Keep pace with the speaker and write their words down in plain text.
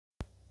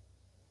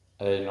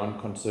a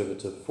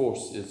non-conservative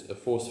force is a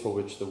force for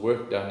which the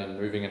work done in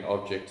moving an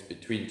object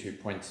between 2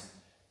 points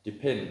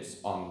depends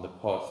on the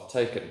path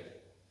taken.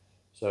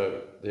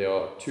 So there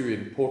are two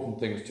important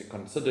things to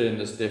consider in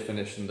this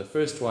definition. The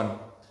first one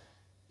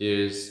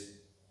is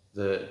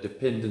the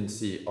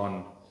dependency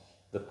on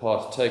the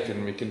path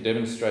taken. We can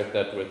demonstrate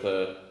that with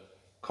a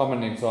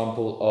common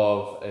example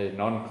of a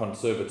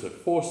non-conservative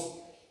force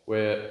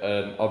where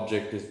an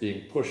object is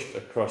being pushed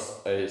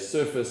across a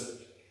surface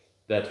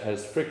that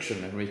has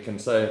friction, and we can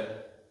say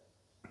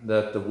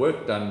that the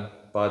work done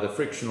by the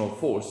frictional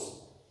force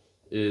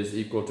is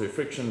equal to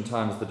friction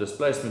times the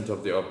displacement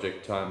of the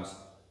object times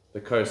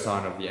the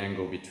cosine of the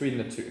angle between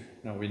the two.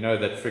 Now we know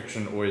that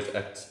friction always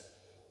acts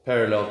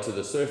parallel to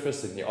the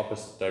surface in the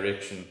opposite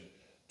direction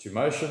to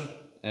motion,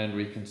 and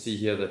we can see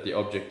here that the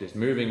object is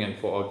moving, and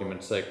for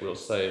argument's sake we'll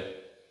say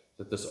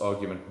that this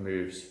argument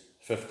moves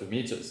 50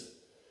 meters.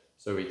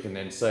 So we can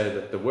then say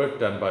that the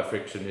work done by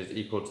friction is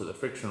equal to the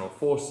frictional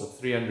force of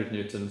 300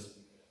 newtons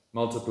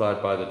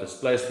multiplied by the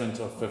displacement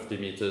of 50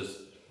 meters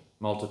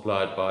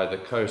multiplied by the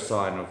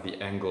cosine of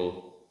the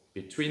angle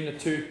between the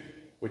two,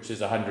 which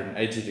is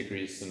 180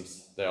 degrees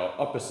since they are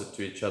opposite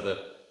to each other.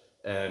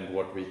 And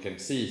what we can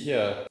see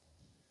here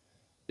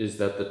is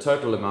that the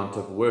total amount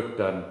of work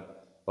done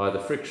by the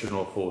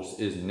frictional force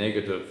is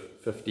negative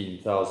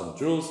 15,000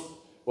 joules.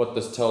 What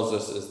this tells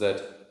us is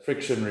that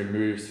friction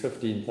removes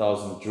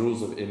 15,000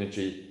 joules of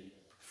energy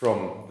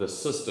from the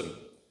system.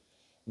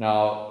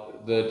 Now,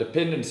 the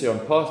dependency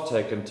on path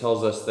taken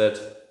tells us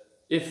that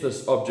if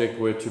this object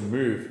were to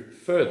move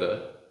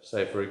further,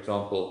 say for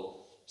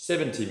example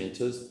 70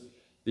 meters,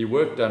 the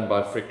work done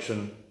by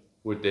friction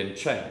would then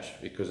change,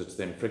 because it's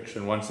then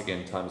friction once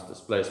again times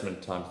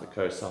displacement times the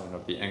cosine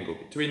of the angle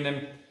between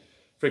them.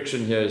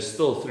 Friction here is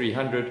still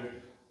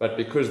 300, but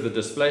because the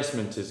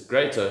displacement is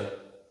greater,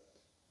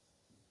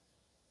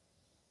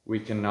 we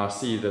can now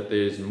see that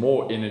there is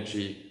more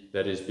energy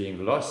that is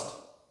being lost,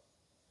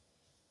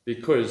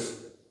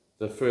 because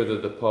the further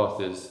the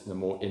path is, the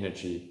more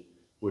energy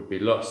would be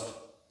lost.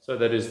 So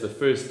that is the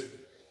first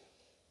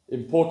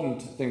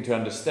important thing to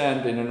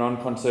understand in a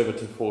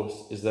non-conservative force,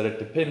 is that it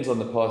depends on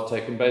the path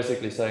taken,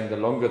 basically saying the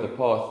longer the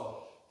path,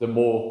 the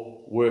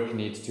more work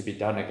needs to be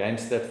done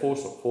against that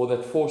force or for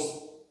that force.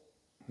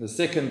 The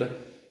second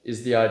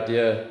is the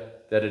idea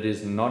that it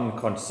is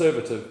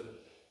non-conservative,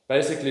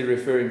 basically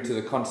referring to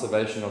the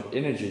conservation of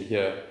energy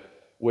here,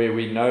 where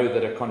we know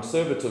that a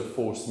conservative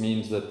force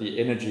means that the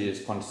energy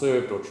is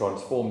conserved or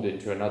transformed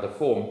into another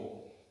form.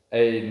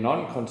 A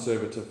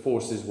non-conservative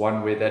force is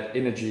one where that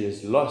energy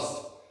is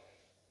lost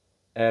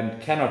and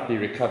cannot be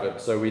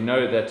recovered. So we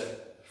know that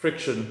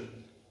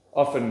friction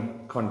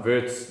often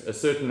converts a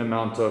certain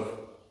amount of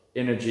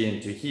energy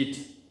into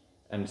heat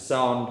and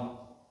sound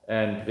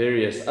and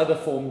various other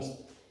forms,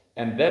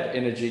 and that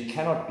energy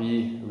cannot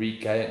be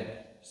regained.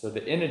 So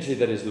the energy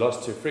that is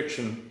lost to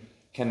friction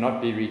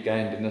cannot be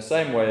regained in the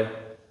same way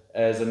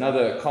as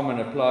another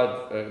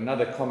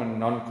common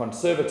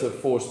non-conservative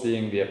force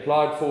being the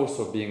applied force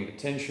or being the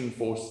tension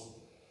force,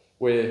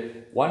 where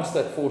once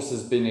that force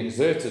has been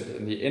exerted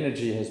and the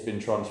energy has been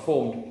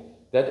transformed,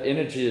 that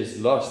energy is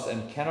lost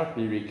and cannot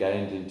be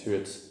regained into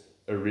its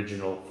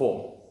original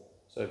form.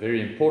 So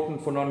very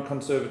important for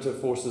non-conservative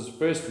forces.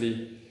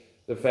 Firstly,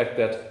 the fact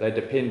that they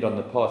depend on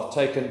the path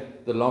taken.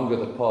 The longer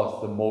the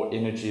path, the more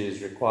energy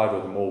is required,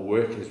 or the more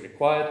work is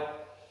required.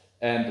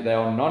 And they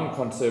are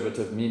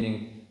non-conservative,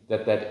 meaning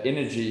that that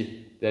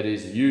energy that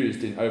is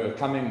used in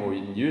overcoming or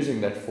in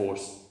using that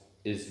force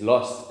is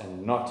lost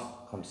and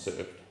not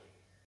conserved.